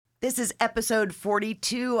This is episode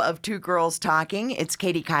 42 of Two Girls Talking. It's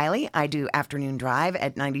Kaedy Kiley. I do Afternoon Drive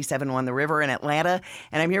at 97.1 The River in Atlanta.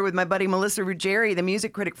 And I'm here with my buddy Melissa Ruggieri, the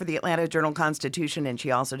music critic for the Atlanta Journal-Constitution. And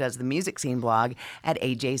she also does the music scene blog at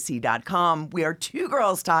ajc.com. We are Two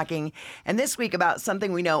Girls Talking. And this week about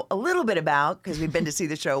something we know a little bit about because we've been to see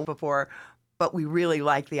the show before. But we really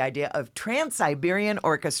like the idea of Trans-Siberian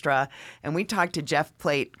Orchestra. And we talked to Jeff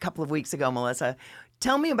Plate a couple of weeks ago, Melissa.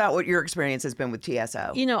 Tell me about what your experience has been with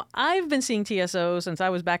TSO. You know, I've been seeing TSO since I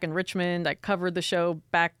was back in Richmond. I covered the show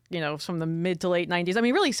back, from the mid to late 90s. I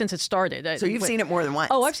mean, really since it started. So you've seen it more than once?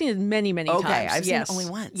 Oh, I've seen it many times. Okay, I've seen it only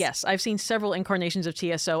once. Yes, I've seen several incarnations of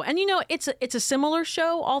TSO. And, it's a similar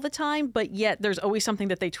show all the time, but yet there's always something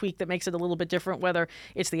that they tweak that makes it a little bit different, whether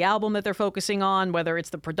it's the album that they're focusing on, whether it's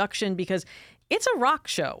the production, because it's a rock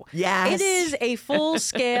show. Yes. It is a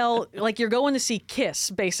full-scale, like you're going to see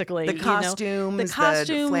Kiss, basically. The costumes,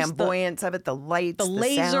 the flamboyance of it, the lights, the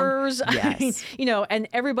lasers. Sound. Yes. I mean, and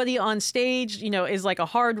everybody on stage, is like a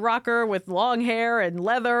hard rocker with long hair and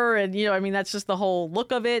leather. And, that's just the whole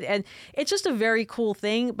look of it. And it's just a very cool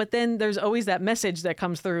thing. But then there's always that message that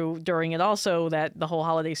comes through during it also, that the whole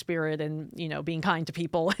holiday spirit and, being kind to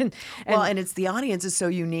people. And it's the audience is so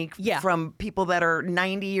unique from people that are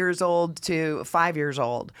 90 years old to 5 years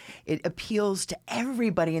old. It appeals to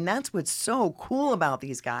everybody. And that's what's so cool about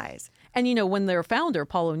these guys. And, when their founder,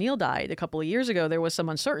 Paul O'Neill, died a couple of years ago, there was some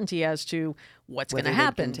uncertainty as to what's going to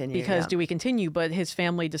happen. Do we continue? But his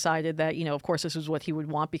family decided that, of course, this is what he would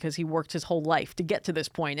want because he worked his whole life to get to this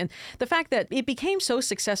point. And the fact that it became so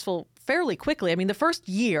successful fairly quickly. I mean, the first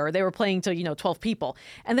year they were playing to, 12 people.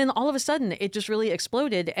 And then all of a sudden it just really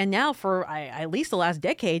exploded. And now for at least the last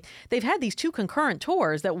decade, they've had these two concurrent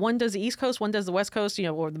tours that one does the East Coast, one does the West Coast,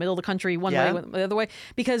 or the middle of the country, one way, the other way,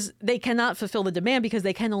 because they cannot fulfill the demand because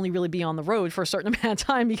they can only really be on the road for a certain amount of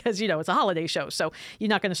time because, it's a holiday show. So you're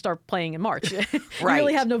not going to start playing in March. Right. You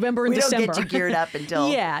really have November and December. We don't get you geared up until...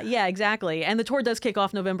 Yeah, exactly. And the tour does kick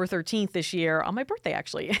off November 13th this year, on my birthday,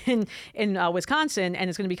 actually, in Wisconsin. And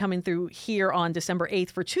it's going to be coming through here on December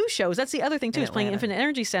 8th for two shows. That's the other thing, too, is playing Infinite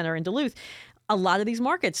Energy Center in Duluth. A lot of these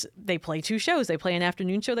markets, they play two shows. They play an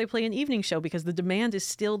afternoon show, they play an evening show because the demand is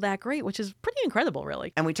still that great, which is pretty incredible,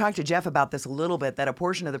 really. And we talked to Jeff about this a little bit, that a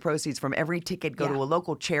portion of the proceeds from every ticket go to a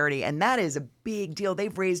local charity, and that is a big deal.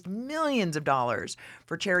 They've raised millions of dollars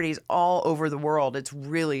for charities all over the world. It's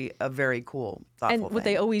really a very cool, thoughtful And what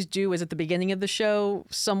they always do is at the beginning of the show,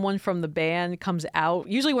 someone from the band comes out,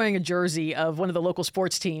 usually wearing a jersey of one of the local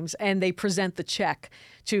sports teams, and they present the check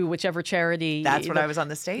to whichever charity. That's what I was on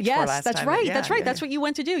the stage for last time. Yes, that's right. That's right. That's what you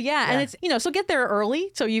went to do. Yeah. And it's, so get there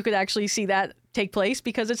early so you could actually see that take place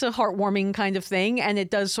because it's a heartwarming kind of thing. And it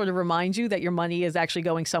does sort of remind you that your money is actually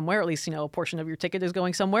going somewhere. At least, a portion of your ticket is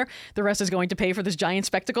going somewhere. The rest is going to pay for this giant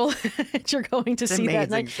spectacle that you're going to see that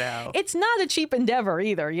night. Show. It's not a cheap endeavor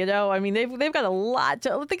either, I mean, they've got a lot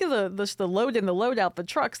to think of the load in, the load out, the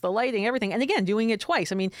trucks, the lighting, everything. And again, doing it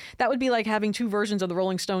twice. I mean, that would be like having two versions of the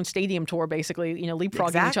Rolling Stones stadium tour, basically,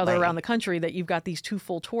 leapfrogging each other around the country, that you've got these two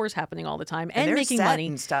full tours happening all the time and making money.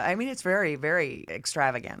 And stuff. I mean, it's very, very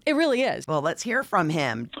extravagant. It really is. Well, let's hear from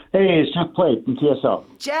him. Hey, it's Jeff Plate from TSO.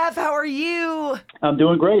 Jeff, how are you? I'm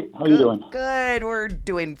doing great. How are you doing? Good. We're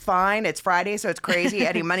doing fine. It's Friday, so it's crazy.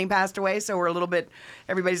 Eddie Money passed away, so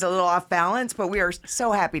everybody's a little off balance, but we are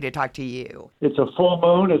so happy to talk to you. It's a full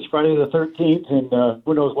moon. It's Friday the 13th, and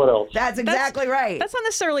who knows what else. That's exactly right. That's not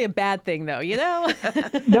necessarily a bad thing, though,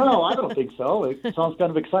 No, I don't think so. It sounds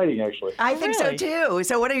kind of exciting, actually. I think so, too.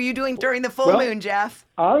 So what are you doing during the full moon, Jeff?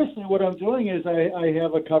 Honestly, what I'm doing is I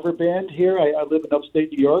have a cover band here. I live in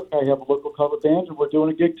upstate New York. I have a local cover band, and we're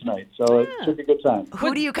doing a gig tonight. So it should be a good time.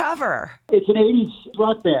 Who do you cover? It's an 80s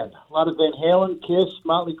rock band. A lot of Van Halen, Kiss,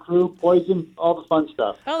 Motley Crue, Poison, all the fun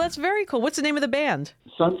stuff. Oh, that's very cool. What's the name of the band?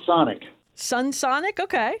 Sun Sonic. Sun Sonic?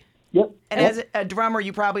 Okay. Yep. And as a drummer,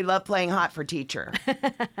 you probably love playing Hot for Teacher.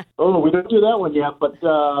 Oh, we don't do that one yet, but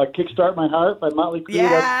Kickstart My Heart by Motley Crue.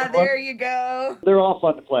 Yeah, there you go. They're all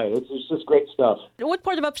fun to play. It's just great stuff. What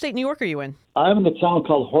part of upstate New York are you in? I'm in a town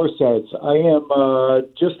called Horseheads. I am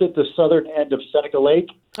just at the southern end of Seneca Lake.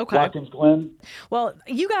 Okay. Watkins Glen. Well,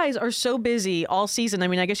 you guys are so busy all season. I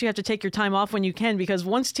mean, I guess you have to take your time off when you can because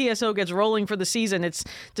once TSO gets rolling for the season, it's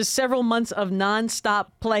just several months of nonstop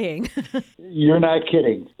playing. You're not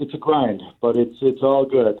kidding. It's a grind, but it's all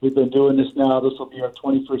good. We've been doing this now. This will be our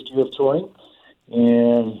 21st year of touring.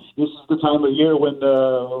 And this is the time of year when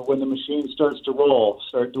the machine starts to roll.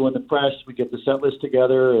 Start doing the press. We get the set list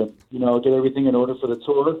together and, get everything in order for the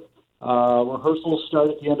tour. Rehearsals start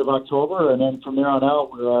at the end of October, and then from there on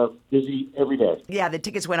out, we're busy every day. Yeah, the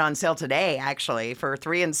tickets went on sale today, actually, for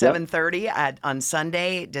 3 and 7:30 on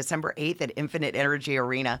Sunday, December 8th at Infinite Energy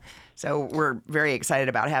Arena. So we're very excited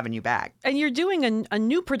about having you back. And you're doing a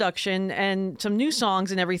new production and some new songs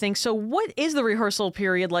and everything. So what is the rehearsal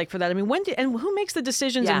period like for that? I mean, and who makes the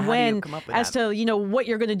decisions and when as to, what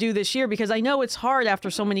you're going to do this year? Because I know it's hard after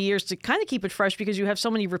so many years to kind of keep it fresh because you have so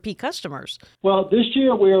many repeat customers. Well, this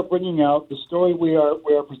year we are bringing out the story we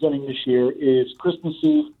are presenting this year is Christmas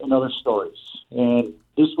Eve and Other Stories. And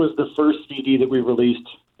this was the first CD that we released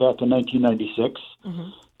back in 1996. Mm-hmm.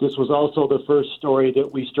 This was also the first story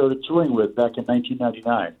that we started touring with back in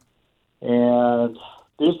 1999. And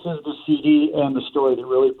this is the CD and the story that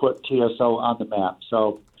really put TSO on the map.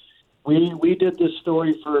 So we did this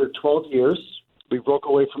story for 12 years. We broke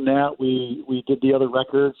away from that. We did the other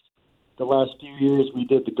records. The last few years, we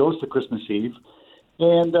did The Ghost of Christmas Eve.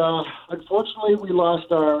 And unfortunately, we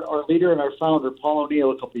lost our leader and our founder, Paul O'Neill,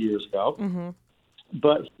 a couple of years ago. Mm-hmm.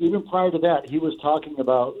 But even prior to that, he was talking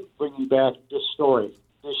about bringing back this story.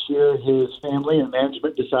 This year, his family and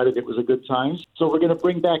management decided it was a good time. So we're going to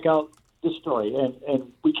bring back out this story.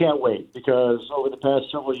 And we can't wait because over the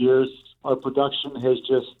past several years, our production has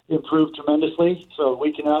just improved tremendously. So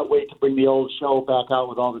we cannot wait to bring the old show back out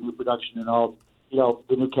with all the new production and all,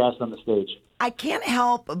 the new cast on the stage. I can't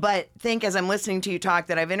help but think as I'm listening to you talk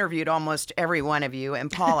that I've interviewed almost every one of you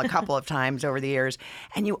and Paul a couple of times over the years,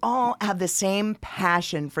 and you all have the same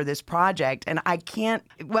passion for this project. And I can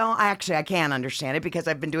understand it because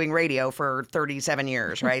I've been doing radio for 37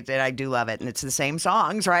 years, right? And I do love it. And it's the same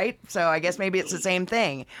songs, right? So I guess maybe it's the same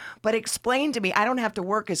thing. But explain to me, I don't have to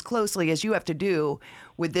work as closely as you have to do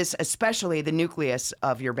with this, especially the nucleus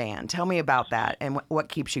of your band. Tell me about that and what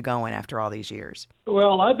keeps you going after all these years.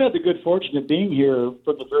 Well, I've had the good fortune of being here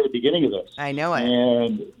from the very beginning of this. I know it.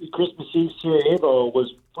 And Christmas Eve Sarajevo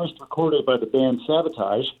was first recorded by the band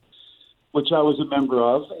Sabotage, which I was a member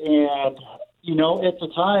of. And, at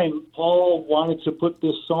the time, Paul wanted to put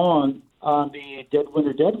this song on the Dead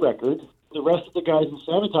Winter Dead record. The rest of the guys in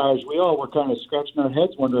Sabotage, we all were kind of scratching our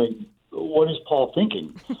heads wondering, what is Paul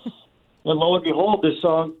thinking? And lo and behold, this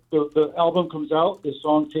song, the album comes out, this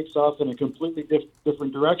song takes off in a completely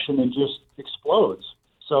different direction and just explodes.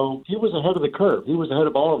 So he was ahead of the curve. He was ahead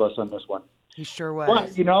of all of us on this one. He sure was.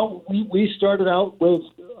 But, we started out with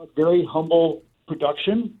a very humble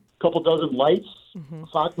production, a couple dozen lights, a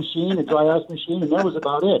fog machine, a dry ice machine, and that was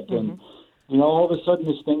about it. And, all of a sudden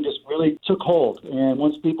this thing just really took hold. And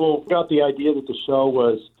once people got the idea that the show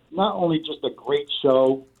was not only just a great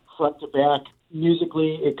show, front to back,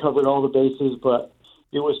 musically, it covered all the bases, but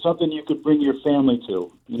it was something you could bring your family to.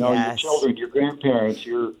 Your children, your grandparents,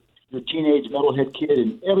 your teenage metalhead kid,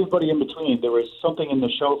 and everybody in between. There was something in the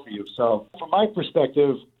show for you. So from my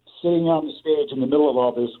perspective, sitting on the stage in the middle of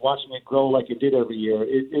all this, watching it grow like it did every year,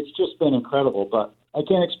 it's just been incredible. But I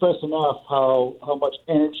can't express enough how much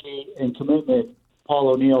energy and commitment Paul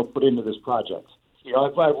O'Neill put into this project.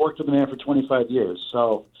 I've worked with the man for 25 years,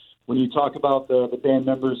 so when you talk about the band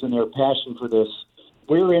members and their passion for this,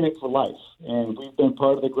 we're in it for life. And we've been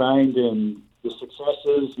part of the grind and the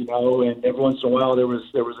successes, and every once in a while there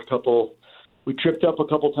was a couple, we tripped up a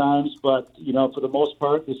couple times, but, for the most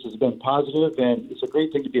part, this has been positive and it's a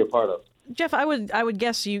great thing to be a part of. Jeff, I would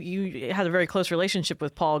guess you had a very close relationship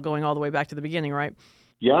with Paul going all the way back to the beginning, right?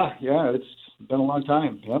 Yeah, it's been a long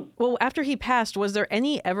time. Yep. Well, after he passed, was there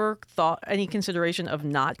any consideration of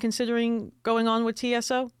not considering going on with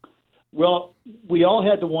TSO? Well, we all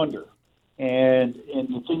had to wonder, and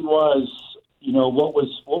the thing was,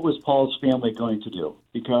 what was Paul's family going to do?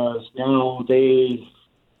 Because now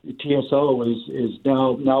TSO is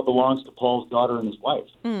now belongs to Paul's daughter and his wife.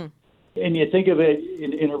 Mm. And you think of it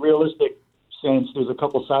in a realistic sense, there's a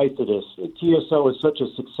couple sides to this. TSO is such a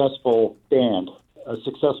successful band, a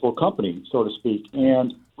successful company, so to speak,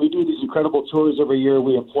 and we do these incredible tours every year.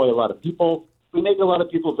 We employ a lot of people. We make a lot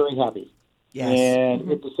of people very happy. Yes.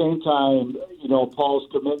 And at the same time, Paul's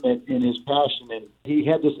commitment and his passion, and he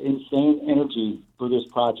had this insane energy for this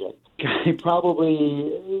project. He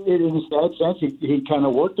probably, in a sad sense, he kind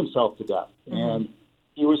of worked himself to death. Mm-hmm. And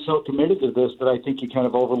he was so committed to this that I think he kind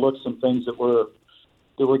of overlooked some things that were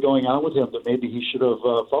going on with him that maybe he should have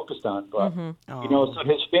focused on. But, so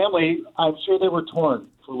his family, I'm sure they were torn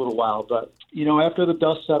for a little while. But, after the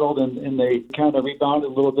dust settled and they kind of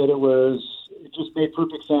rebounded a little bit, it just made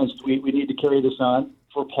perfect sense. We need to carry this on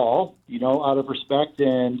for Paul, out of respect.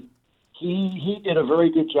 And he did a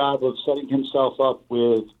very good job of setting himself up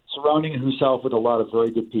with surrounding himself with a lot of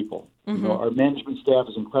very good people. Mm-hmm. Our management staff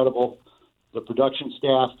is incredible. The production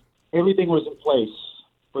staff, everything was in place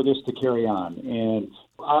for this to carry on. And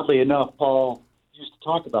Oddly enough, Paul used to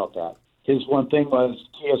talk about that. His one thing was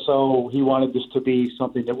TSO, he wanted this to be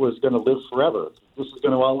something that was going to live forever. This is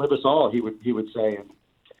going to outlive us all, he would say. And,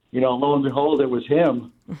 lo and behold, it was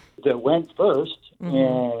him that went first.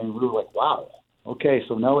 And we were like, wow, okay,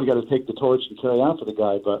 so now we got to take the torch and carry on for the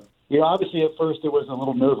guy. But, obviously at first it was a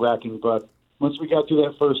little nerve-wracking, but once we got through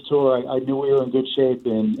that first tour, I knew we were in good shape,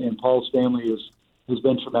 and Paul's family has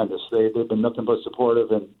been tremendous. They've been nothing but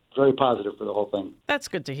supportive and very positive for the whole thing. That's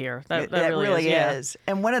good to hear. That really is.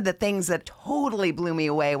 And one of the things that totally blew me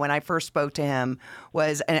away when I first spoke to him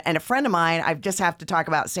was, and a friend of mine, I just have to talk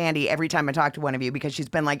about Sandy every time I talk to one of you because she's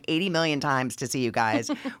been like 80 million times to see you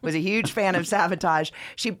guys, was a huge fan of Sabotage.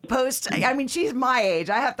 She posts, she's my age.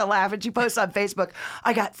 I have to laugh. And she posts on Facebook,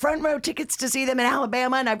 I got front row tickets to see them in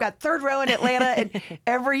Alabama, and I've got third row in Atlanta. And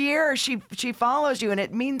every year she follows you, and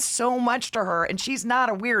it means so much to her. And she's not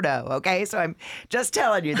a weirdo, okay? So I'm just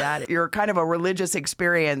telling you that. You're kind of a religious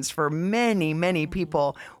experience for many, many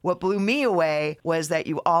people. What blew me away was that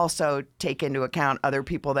you also take into account other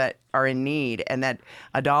people that are in need, and that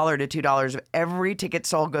 $1 to $2 of every ticket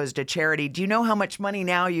sold goes to charity. Do you know how much money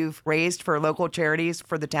now you've raised for local charities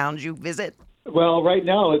for the towns you visit? Well, right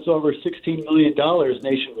now it's over $16 million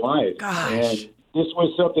nationwide. Gosh. And this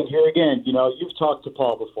was something, here again, you've talked to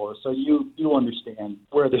Paul before, so you understand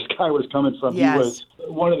where this guy was coming from. Yes. He was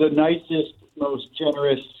one of the nicest, most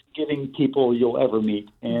generous, giving people you'll ever meet.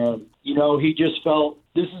 And, he just felt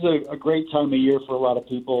this is a great time of year for a lot of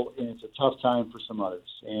people, and it's a tough time for some others.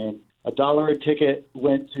 And $1 a ticket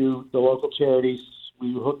went to the local charities.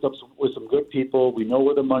 We hooked up with some good people. We know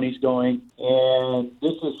where the money's going. And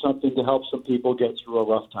this is something to help some people get through a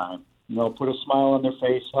rough time. Put a smile on their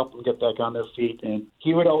face, help them get back on their feet. And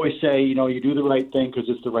he would always say, you do the right thing because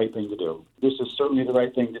it's the right thing to do. This is certainly the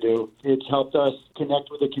right thing to do. It's helped us connect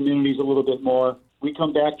with the communities a little bit more. We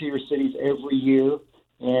come back to your cities every year,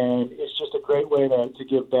 and it's just a great way to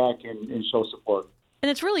give back and show support.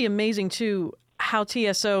 And it's really amazing, too, how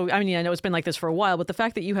TSO, I know it's been like this for a while, but the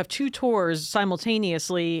fact that you have two tours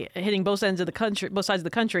simultaneously hitting both sides of the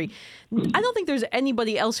country, I don't think there's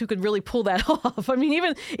anybody else who could really pull that off.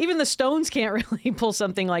 Even the Stones can't really pull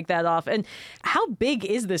something like that off. And how big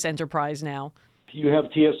is this enterprise now? You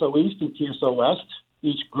have TSO East and TSO West.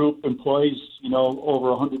 Each group employs,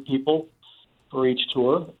 over 100 people for each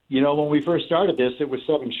tour. When we first started this, it was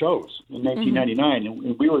 7 shows in 1999,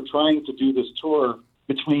 and we were trying to do this tour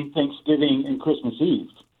between Thanksgiving and Christmas Eve.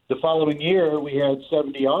 The following year, we had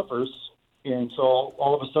 70 offers, and so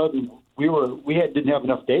all of a sudden, we didn't have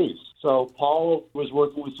enough days. So Paul was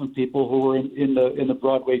working with some people who were in the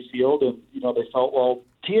Broadway field, and they felt, well,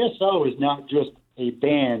 TSO is not just a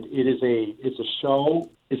band; it's a show,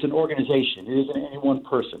 it's an organization. It isn't any one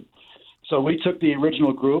person. So we took the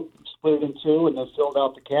original group, split it in 2, and then filled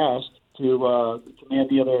out the cast to man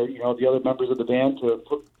the other members of the band to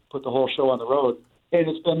put the whole show on the road. And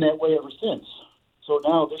it's been that way ever since. So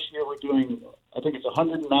now this year we're doing, I think it's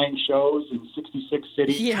 109 shows in 66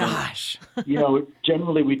 cities. Yeah. Gosh.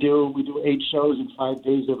 Generally we do 8 shows in 5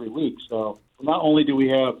 days every week. So not only do we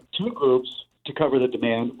have 2 groups to cover the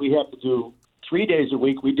demand, we have to do 3 days a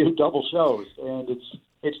week. We do double shows, and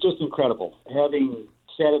it's just incredible. Having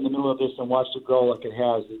sat in the middle of this and watched it grow like it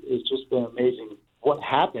has, it's just been amazing what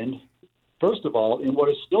happened. First of all, and what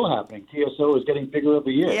is still happening, TSO is getting bigger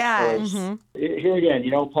every year. Yeah. So here again,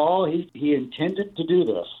 Paul, he intended to do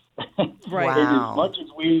this. Right. Wow. And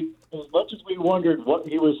as much as we wondered what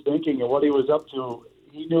he was thinking and what he was up to,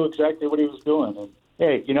 he knew exactly what he was doing. And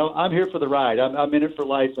hey, I'm here for the ride. I'm in it for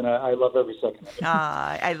life, and I love every second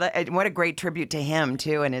of it. What a great tribute to him,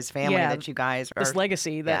 too, and his family that you guys are. This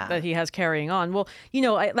legacy that he has carrying on. Well,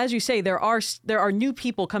 as you say, there are new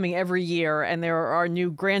people coming every year, and there are new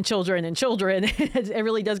grandchildren and children. It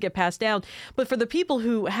really does get passed down. But for the people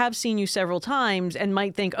who have seen you several times and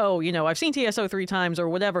might think, I've seen TSO 3 times or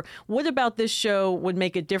whatever, what about this show would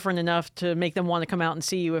make it different enough to make them want to come out and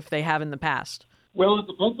see you if they have in the past? Well, it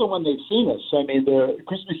depends on when they've seen us. The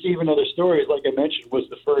Christmas Eve and Other Stories, like I mentioned, was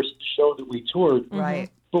the first show that we toured. Right.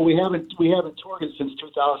 But we haven't toured it since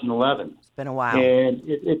 2011. It's been a while. And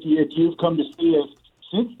if you've come to see us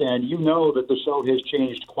since then, you know that the show has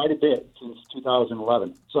changed quite a bit since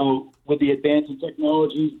 2011. So with the advance in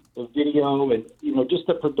technology, the video, and just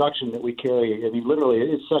the production that we carry, literally,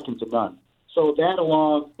 it's second to none. So that,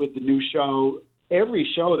 along with the new show, every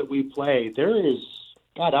show that we play, there is,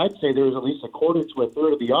 I'd say there's at least a quarter to a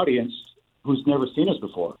third of the audience who's never seen us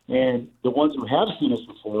before. And the ones who have seen us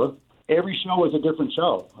before, every show is a different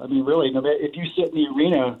show. Really, no matter if you sit in the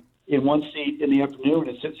arena in one seat in the afternoon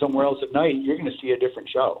and sit somewhere else at night, you're going to see a different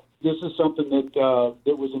show. This is something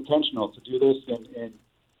that was intentional to do this and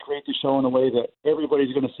create the show in a way that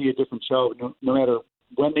everybody's going to see a different show, no matter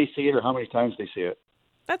when they see it or how many times they see it.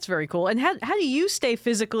 That's very cool. And how do you stay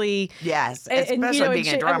physically? Yes, especially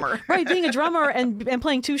being a drummer. Right, being a drummer and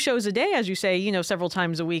playing 2 shows a day, as you say, several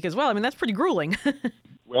times a week as well. I mean, that's pretty grueling.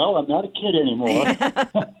 Well, I'm not a kid anymore.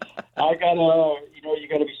 I gotta, you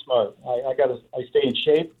gotta be smart. I stay in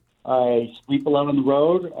shape. I sleep alone on the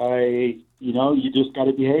road. You just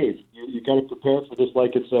gotta behave. You gotta prepare for this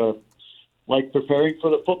like it's like preparing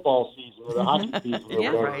for the football season or the hockey season or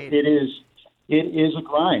whatever. Right. It is a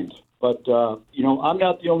grind. But, I'm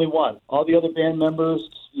not the only one. All the other band members,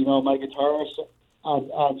 my guitarist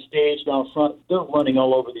on stage down front, they're running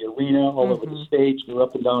all over the arena, all over the stage. They're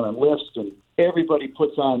up and down on lifts, and everybody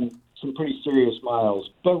puts on some pretty serious miles.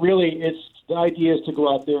 But really, the idea is to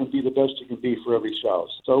go out there and be the best you can be for every show.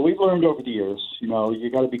 So we've learned over the years, you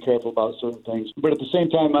got to be careful about certain things. But at the same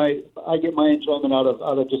time, I get my enjoyment out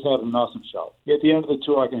of just having an awesome show. At the end of the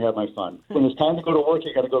tour, I can have my fun. When it's time to go to work,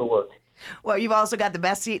 you got to go to work. Well, you've also got the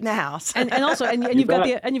best seat in the house, and you've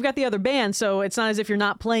got the other band, so it's not as if you're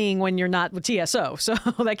not playing when you're not with TSO. So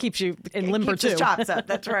that keeps you in limber keeps too. His chops up.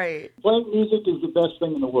 That's right. Playing music is the best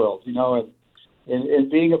thing in the world,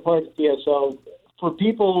 and being a part of TSO, for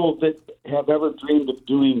people that have ever dreamed of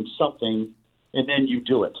doing something and then you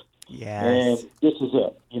do it. Yes. And this is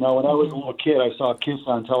it. When I was a little kid, I saw Kiss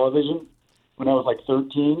on television when I was like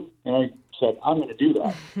 13, and I said, I'm going to do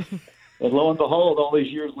that. And lo and behold, all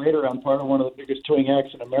these years later, I'm part of one of the biggest touring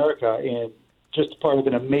acts in America, and just part of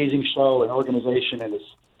an amazing show and organization, and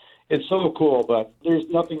it's so cool. But there's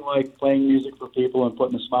nothing like playing music for people and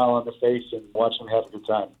putting a smile on their face and watching them have a good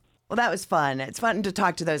time. Well, that was fun. It's fun to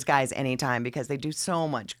talk to those guys anytime because they do so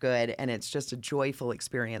much good, and it's just a joyful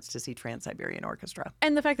experience to see Trans-Siberian Orchestra.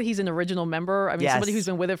 And the fact that he's an original member, I mean, somebody who's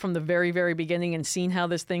been with it from the very, very beginning and seen how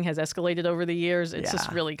this thing has escalated over the years, it's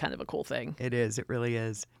just really kind of a cool thing. It is. It really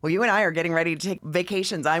is. Well, you and I are getting ready to take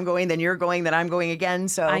vacations. I'm going, then you're going, then I'm going again.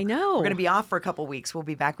 So I know. We're going to be off for a couple weeks. We'll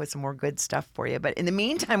be back with some more good stuff for you. But in the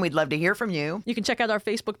meantime, we'd love to hear from you. You can check out our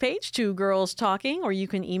Facebook page, Two Girls Talking, or you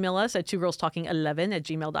can email us at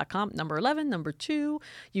twogirlstalking11@gmail.com. Number 11, number 2.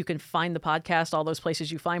 You can find the podcast, all those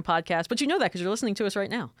places you find podcasts. But you know that because you're listening to us right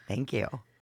now. Thank you.